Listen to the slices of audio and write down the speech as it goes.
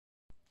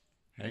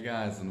Hey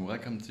guys, and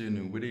welcome to a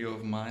new video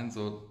of mine.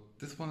 So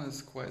this one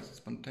is quite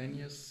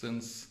spontaneous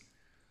since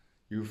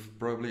you've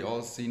probably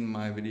all seen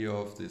my video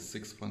of the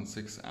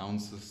 6.6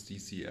 ounces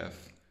DCF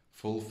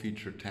full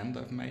feature tent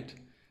I've made.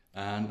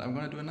 And I'm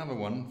gonna do another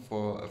one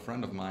for a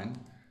friend of mine.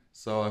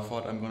 So I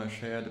thought I'm gonna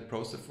share the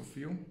process with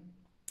you.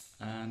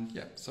 And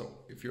yeah, so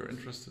if you're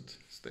interested,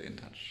 stay in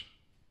touch.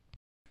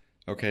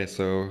 Okay,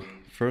 so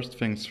first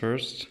things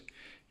first,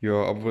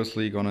 you're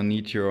obviously gonna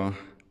need your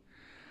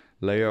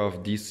layer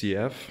of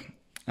DCF.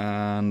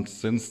 And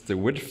since the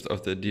width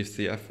of the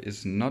DCF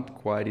is not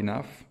quite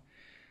enough,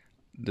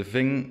 the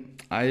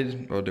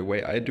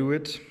way I do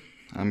it,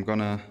 I'm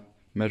gonna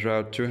measure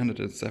out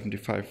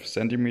 275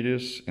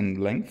 centimeters in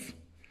length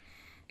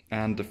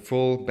and the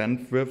full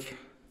bandwidth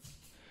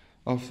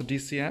of the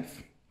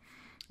DCF.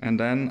 And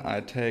then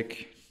I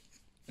take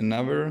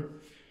another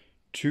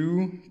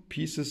two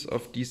pieces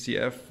of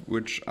DCF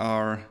which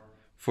are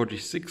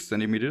 46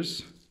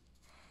 centimeters.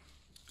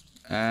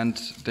 And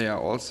they are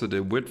also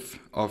the width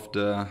of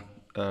the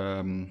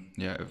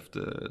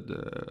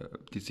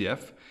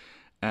DCF,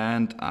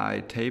 and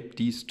I tape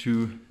these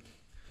two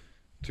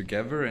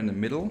together in the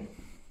middle,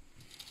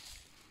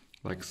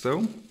 like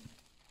so,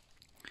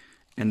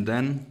 and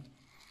then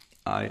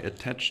I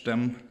attach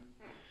them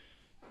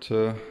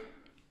to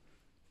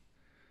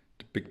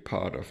the big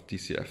part of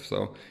DCF.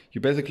 So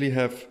you basically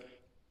have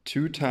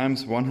 2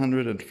 times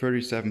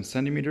 137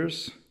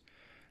 centimeters,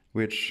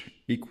 which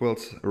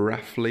equals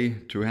roughly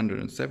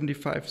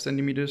 275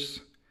 centimeters.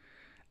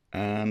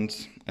 And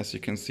as you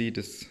can see,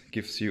 this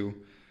gives you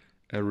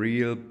a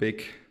real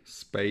big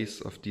space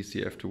of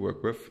DCF to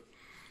work with.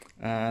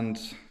 And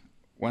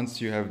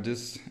once you have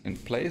this in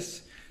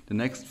place, the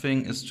next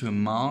thing is to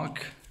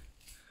mark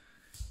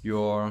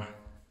your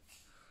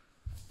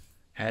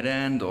head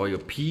end or your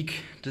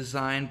peak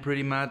design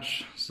pretty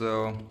much.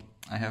 So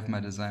I have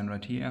my design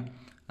right here.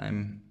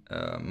 I'm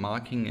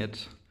marking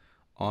it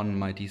on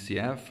my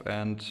DCF,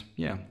 and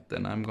yeah,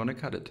 then I'm gonna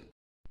cut it.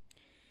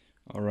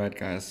 Alright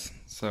guys,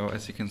 so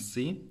as you can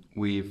see,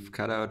 we've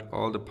cut out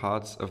all the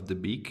parts of the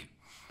beak,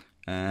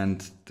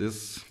 and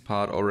this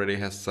part already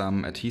has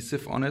some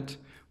adhesive on it,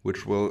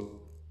 which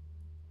will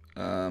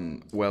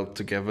weld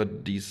together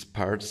these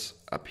parts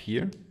up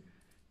here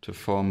to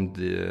form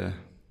the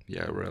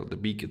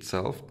beak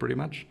itself pretty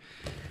much.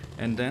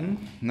 And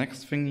then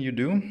next thing you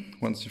do,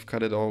 once you've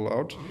cut it all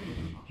out,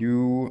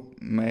 you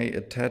may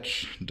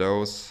attach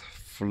those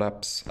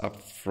flaps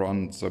up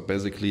front, so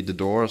basically the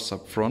doors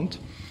up front,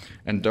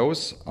 and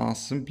those are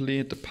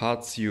simply the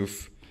parts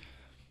you've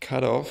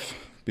cut off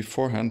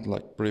beforehand,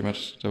 like pretty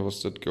much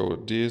those that go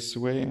this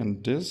way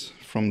and this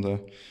from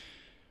the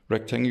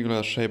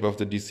rectangular shape of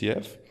the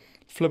DCF.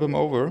 Flip them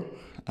over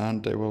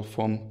and they will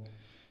form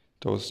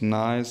those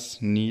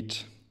nice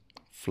neat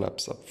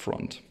flaps up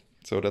front.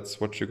 So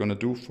that's what you're gonna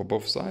do for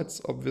both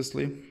sides,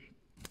 obviously.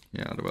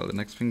 Yeah, well, the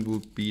next thing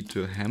will be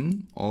to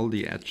hem all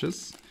the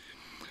edges.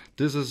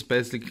 This is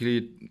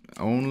basically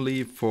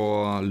only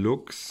for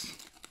looks,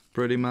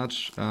 pretty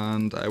much,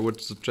 and I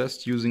would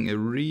suggest using a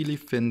really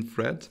thin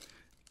thread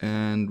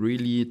and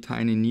really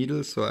tiny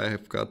needle. So I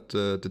have got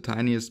the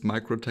tiniest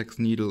Microtex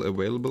needle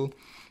available,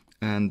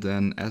 and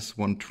an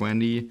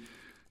S120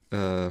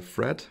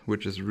 thread,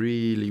 which is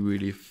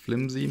really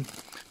flimsy,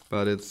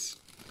 but it's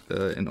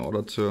in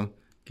order to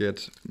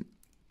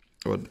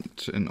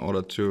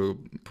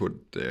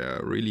put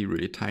their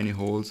really tiny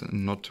holes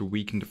and not to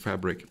weaken the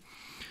fabric.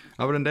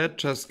 Other than that,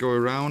 just go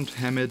around,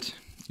 hem it,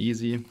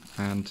 easy,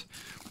 and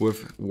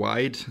with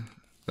wide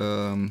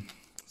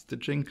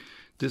stitching.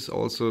 This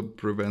also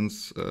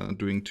prevents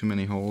doing too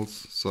many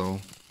holes, so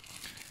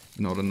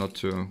in order not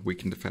to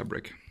weaken the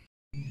fabric.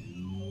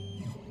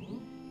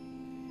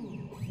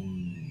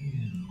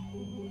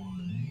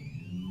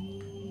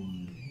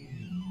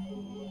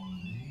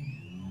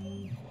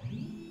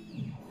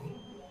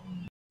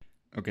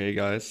 Okay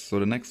guys, so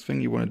the next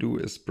thing you want to do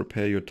is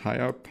prepare your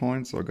tie-out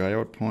points or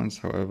guy-out points,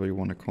 however you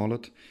want to call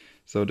it.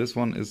 So this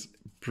one is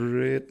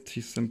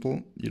pretty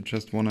simple. You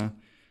just want to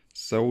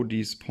sew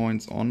these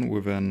points on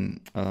with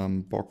an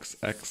box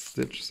X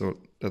stitch, so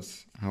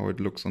that's how it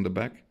looks on the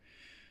back.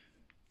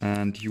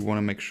 And you want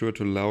to make sure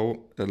to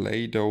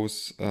lay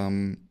those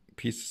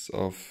pieces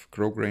of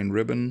grosgrain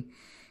ribbon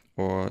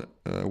or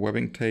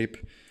webbing tape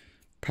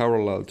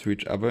parallel to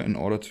each other in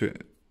order to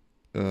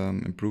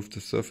improve the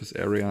surface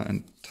area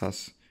and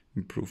thus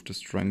improve the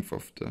strength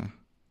of the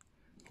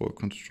whole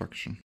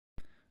construction.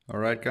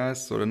 Alright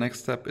guys, so the next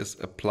step is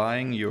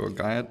applying your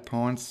guide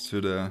points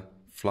to the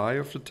fly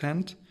of the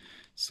tent.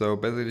 So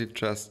basically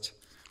just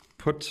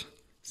put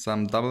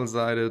some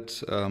double-sided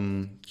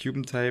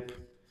Cuban tape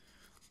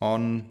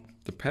on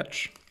the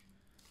patch,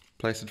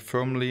 place it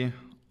firmly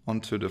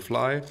onto the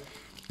fly,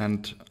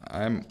 and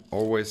I'm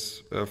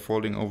always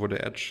folding over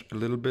the edge a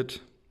little bit,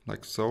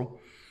 like so,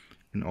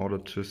 in order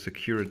to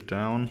secure it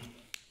down.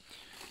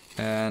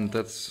 And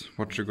that's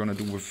what you're gonna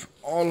do with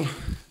all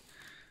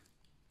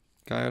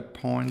guide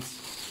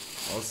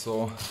points.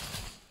 Also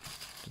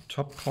the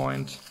top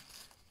point,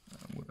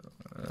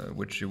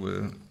 which you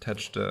will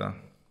attach the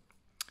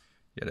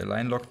the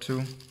line lock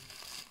too.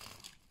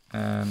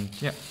 And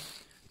yeah,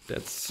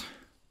 that's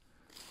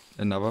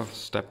another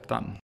step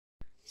done.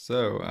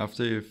 So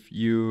after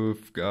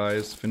you've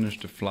guys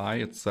finished the fly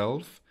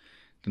itself,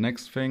 the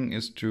next thing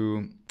is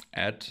to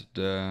add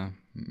the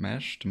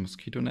mesh, the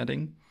mosquito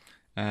netting.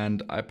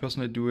 And I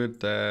personally do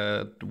it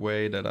that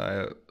way that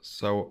I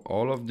sew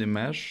all of the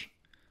mesh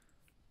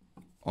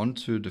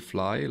onto the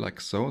fly like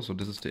so. So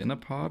this is the inner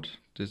part,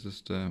 this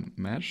is the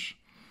mesh,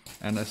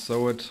 and I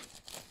sew it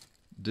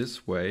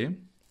this way,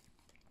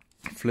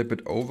 flip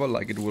it over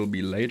like it will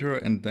be later,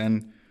 and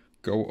then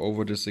go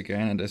over this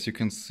again. And as you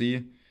can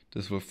see,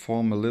 this will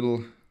form a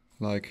little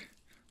like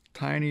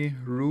tiny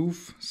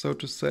roof, so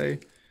to say,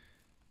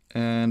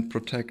 and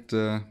protect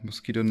the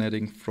mosquito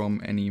netting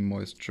from any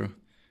moisture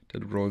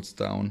that rolls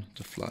down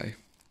the fly.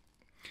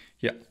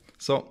 Yeah,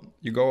 so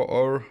you go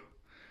all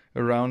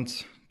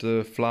around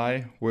the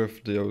fly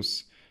with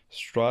those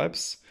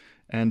stripes,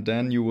 and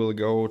then you will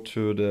go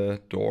to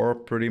the door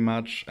pretty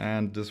much,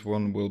 and this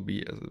one will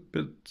be a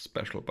bit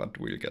special, but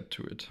we'll get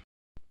to it.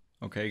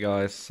 Okay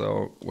guys,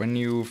 so when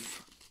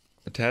you've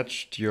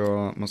attached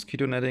your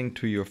mosquito netting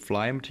to your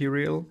fly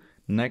material,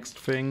 next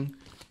thing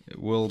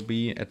will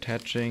be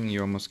attaching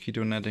your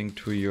mosquito netting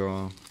to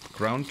your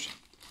ground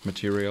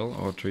material,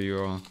 or to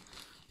your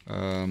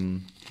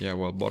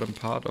bottom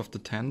part of the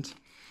tent.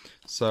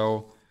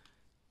 So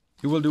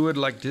you will do it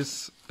like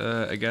this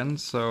again.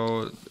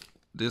 So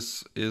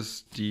this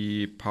is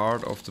the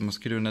part of the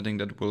mosquito netting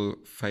that will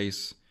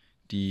face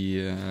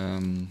the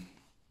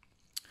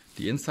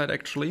inside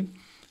actually.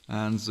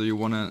 And so you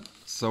want to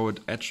sew it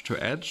edge to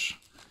edge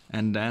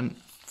and then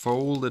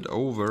fold it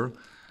over,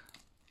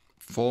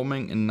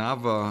 forming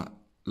another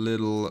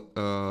little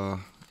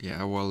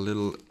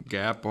little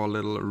gap or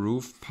little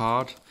roof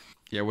part,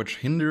 which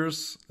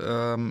hinders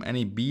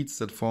any beads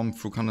that form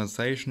through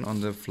condensation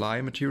on the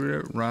fly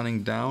material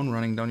running down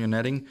your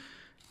netting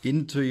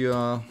into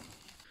your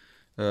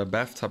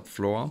bathtub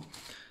floor.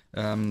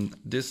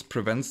 This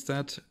prevents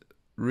that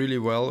really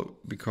well,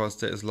 because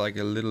there is like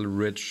a little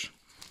ridge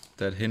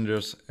that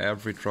hinders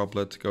every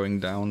droplet going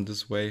down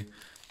this way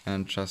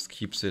and just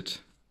keeps it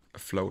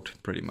afloat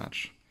pretty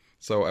much.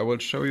 So I will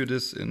show you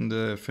this in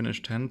the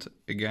finished tent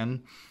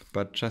again,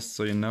 but just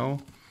so you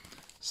know,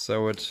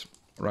 sew it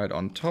right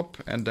on top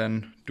and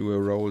then do a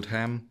rolled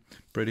hem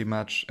pretty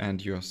much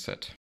and you're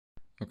set.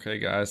 Okay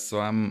guys, so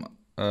I'm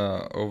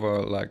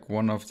over like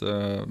one of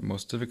the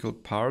most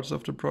difficult parts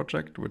of the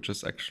project, which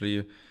is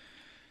actually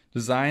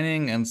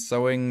designing and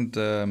sewing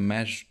the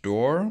mesh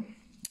door.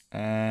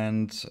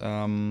 And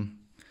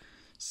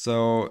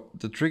so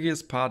the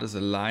trickiest part is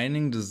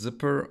aligning the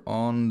zipper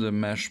on the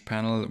mesh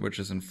panel which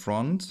is in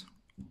front.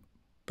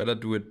 Better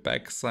do it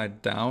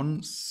backside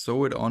down,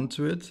 sew it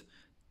onto it,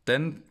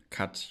 then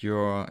cut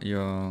your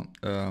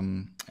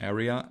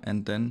area,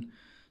 and then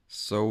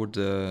sew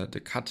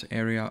the cut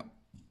area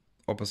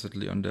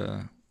oppositely on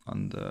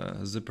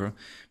the zipper,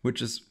 which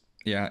is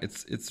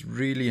it's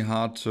really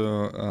hard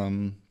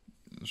to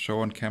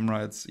show on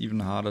camera. It's even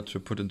harder to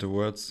put into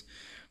words,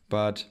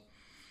 but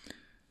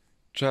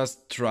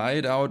just try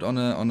it out on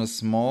a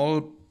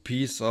small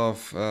piece of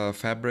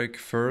fabric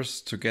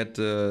first to get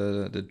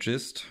the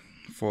gist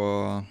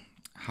for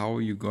how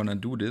you're gonna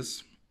do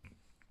this.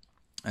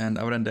 And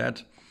other than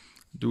that,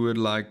 do it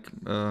like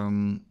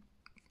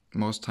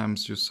most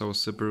times you sew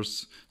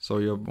zippers, so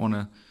you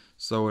wanna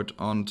sew it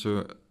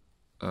onto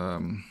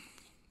the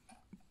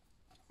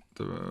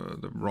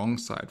wrong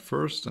side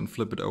first and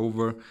flip it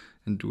over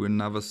and do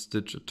another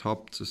stitch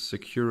atop to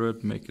secure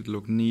it, make it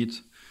look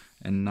neat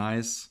and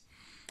nice,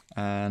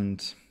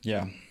 and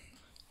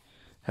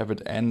have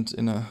it end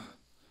in a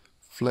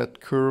flat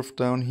curve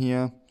down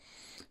here.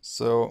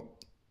 So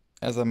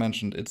as I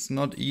mentioned, it's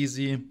not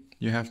easy.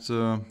 You have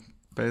to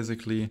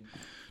basically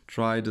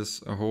try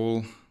this a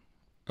whole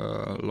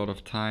lot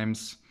of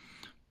times,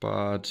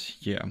 but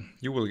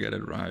you will get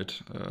it right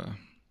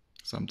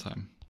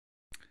sometime.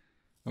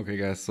 Okay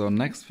guys, so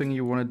next thing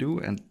you want to do,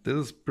 and this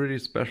is pretty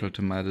special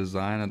to my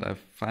design and I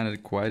find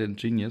it quite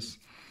ingenious.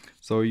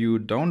 So you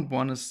don't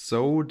want to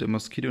sew the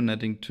mosquito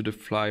netting to the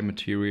fly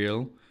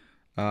material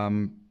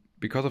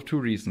because of two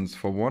reasons.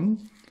 For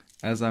one,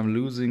 as I'm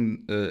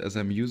using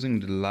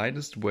the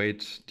lightest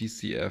weight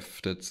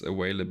DCF that's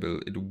available,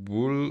 it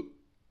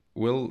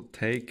will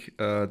take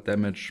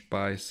damage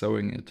by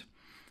sewing it,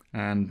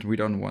 and we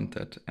don't want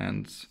that.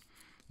 And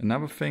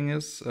another thing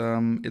is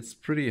it's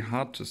pretty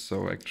hard to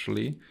sew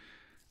actually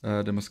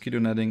the mosquito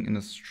netting in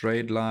a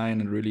straight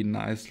line and really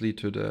nicely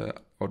to the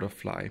outer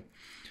fly.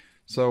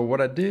 So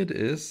what I did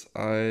is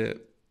I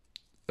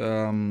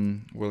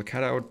will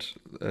cut out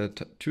a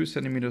 2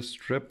 centimeter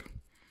strip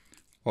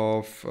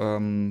of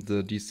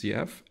the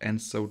DCF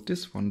and sew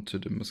this one to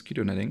the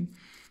mosquito netting,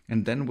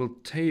 and then we'll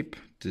tape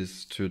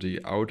this to the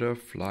outer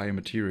fly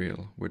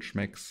material, which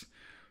makes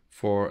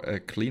for a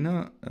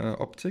cleaner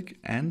optic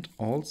and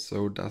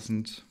also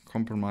doesn't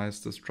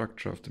compromise the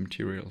structure of the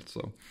material.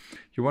 So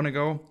you want to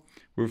go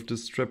with the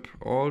strip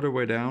all the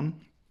way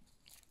down,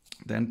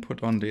 then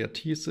put on the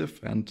adhesive,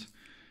 and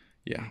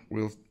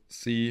we'll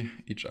see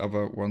each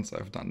other once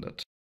I've done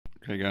that.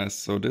 Okay guys,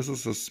 so this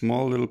is a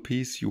small little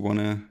piece you want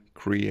to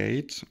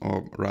create,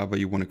 or rather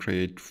you want to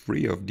create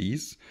 3 of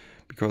these,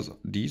 because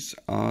these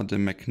are the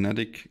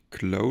magnetic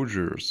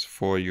closures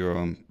for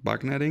your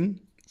bug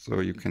netting, so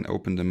you can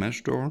open the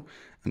mesh door,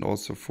 and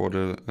also for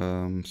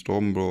the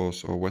storm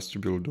doors or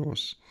vestibule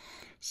doors.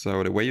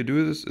 So the way you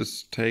do this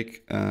is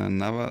take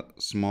another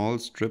small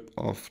strip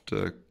of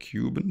the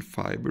Cuban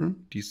fiber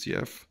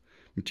DCF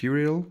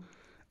material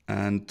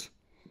and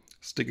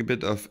stick a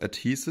bit of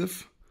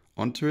adhesive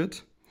onto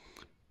it,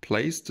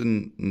 place the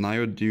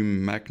neodymium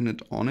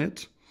magnet on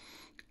it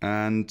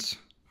and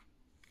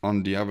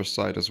on the other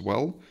side as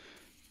well,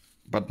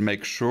 but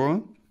make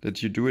sure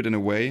that you do it in a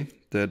way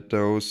that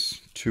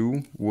those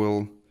two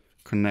will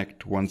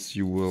connect once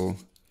you will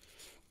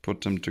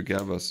put them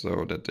together,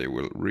 so that they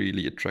will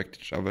really attract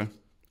each other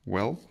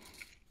well.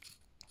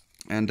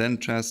 And then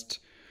just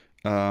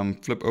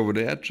flip over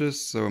the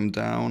edges, sew them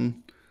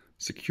down,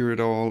 secure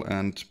it all,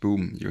 and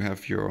boom, you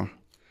have your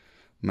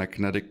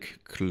magnetic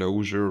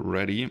closure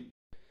ready.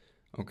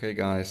 Okay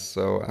guys,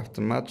 so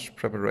after much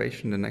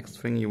preparation, the next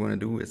thing you want to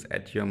do is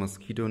add your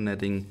mosquito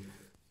netting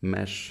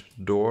mesh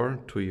door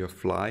to your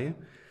fly.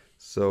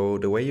 So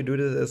the way you do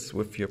this is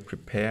with your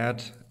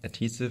prepared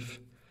adhesive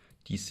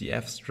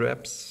DCF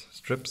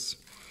strips.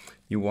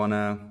 You want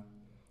to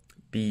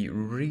be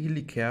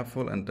really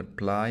careful and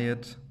apply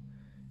it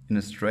in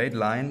a straight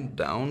line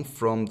down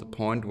from the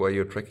point where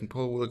your trekking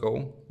pole will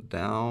go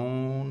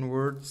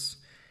downwards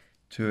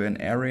to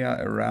an area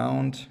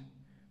around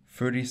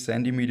 30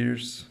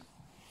 centimeters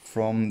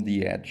from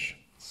the edge.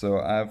 So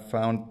I've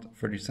found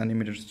 30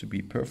 centimeters to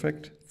be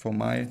perfect for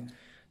my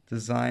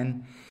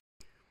design.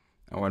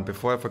 Oh, and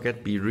before I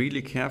forget, be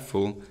really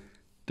careful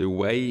the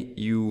way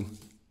you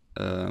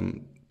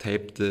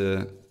tape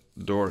the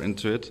door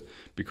into it,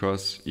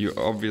 because you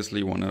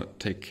obviously want to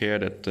take care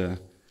that the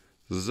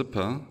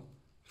zipper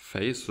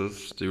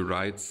faces the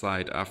right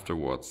side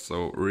afterwards.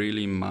 So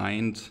really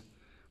mind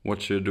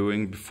what you're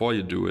doing before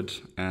you do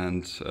it,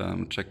 and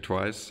check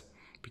twice,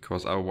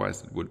 because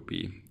otherwise it would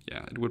be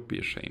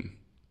a shame.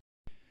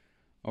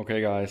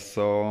 Okay guys,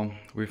 so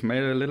we've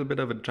made a little bit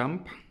of a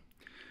jump,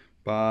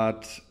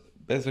 but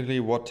basically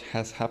what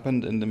has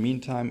happened in the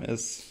meantime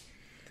is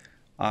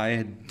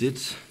I did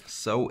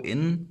sew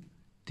in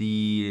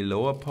the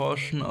lower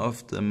portion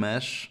of the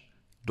mesh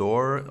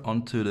door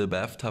onto the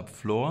bathtub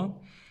floor.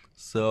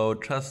 So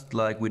just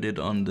like we did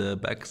on the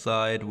back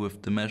side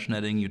with the mesh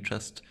netting, you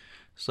just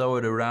sew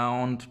it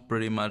around,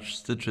 pretty much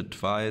stitch it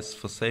twice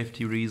for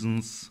safety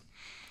reasons,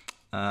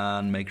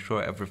 and make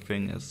sure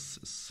everything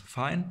is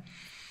fine.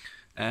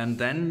 And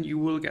then you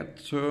will get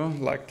to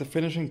like the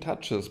finishing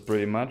touches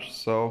pretty much.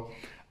 So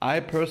I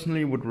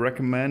personally would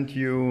recommend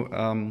you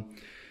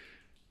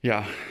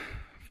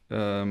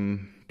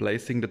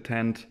placing the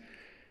tent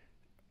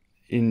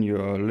in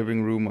your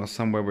living room or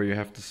somewhere where you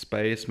have the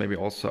space, maybe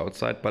also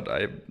outside, but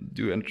I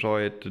do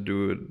enjoy it to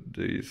do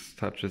these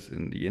touches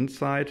in the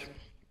inside.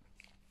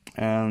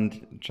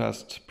 And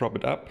just prop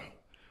it up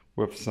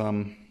with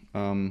some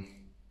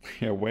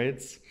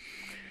weights,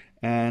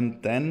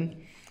 and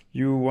then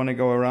you want to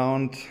go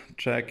around,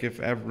 check if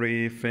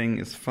everything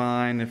is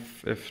fine,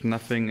 if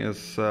nothing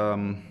is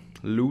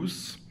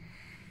loose.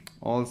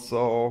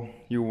 Also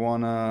you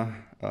want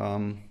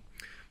to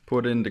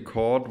put in the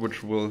cord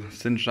which will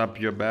cinch up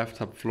your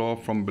bathtub floor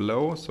from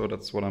below, so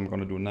that's what I'm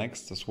going to do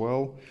next as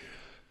well.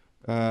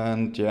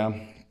 And yeah,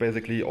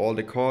 basically all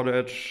the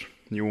cordage,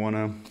 you want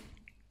to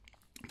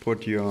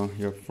put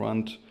your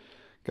front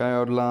guy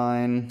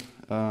outline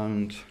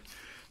and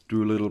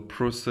do a little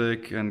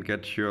prusik and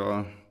get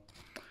your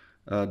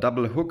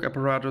double hook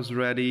apparatus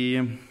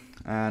ready.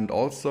 And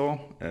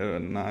also a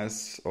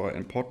nice or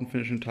important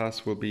finishing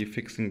task will be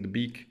fixing the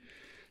beak.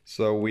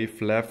 So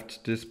we've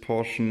left this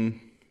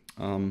portion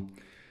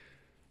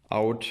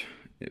out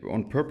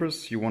on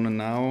purpose. You want to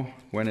now,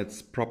 when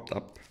it's propped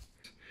up,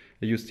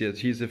 use the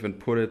adhesive and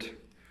put it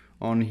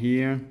on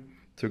here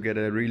to get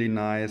a really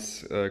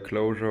nice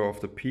closure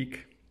of the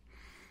peak.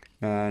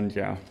 And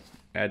yeah,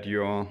 add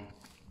your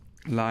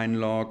line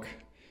lock,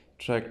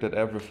 check that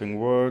everything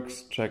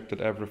works, check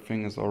that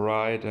everything is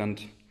alright, and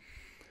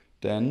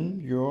then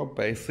you're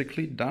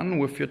basically done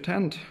with your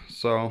tent.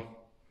 So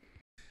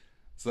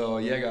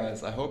yeah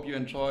guys, I hope you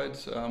enjoyed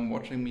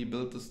watching me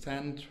build this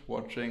tent,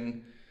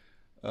 watching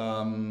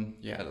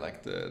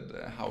like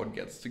the how it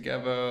gets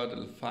together,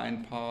 the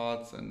fine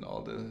parts and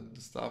all the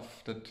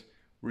stuff that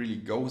really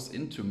goes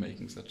into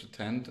making such a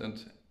tent.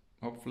 And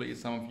hopefully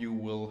some of you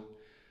will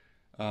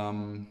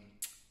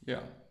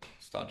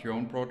start your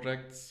own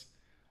projects.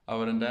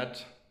 Other than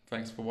that,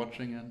 thanks for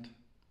watching and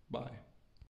bye.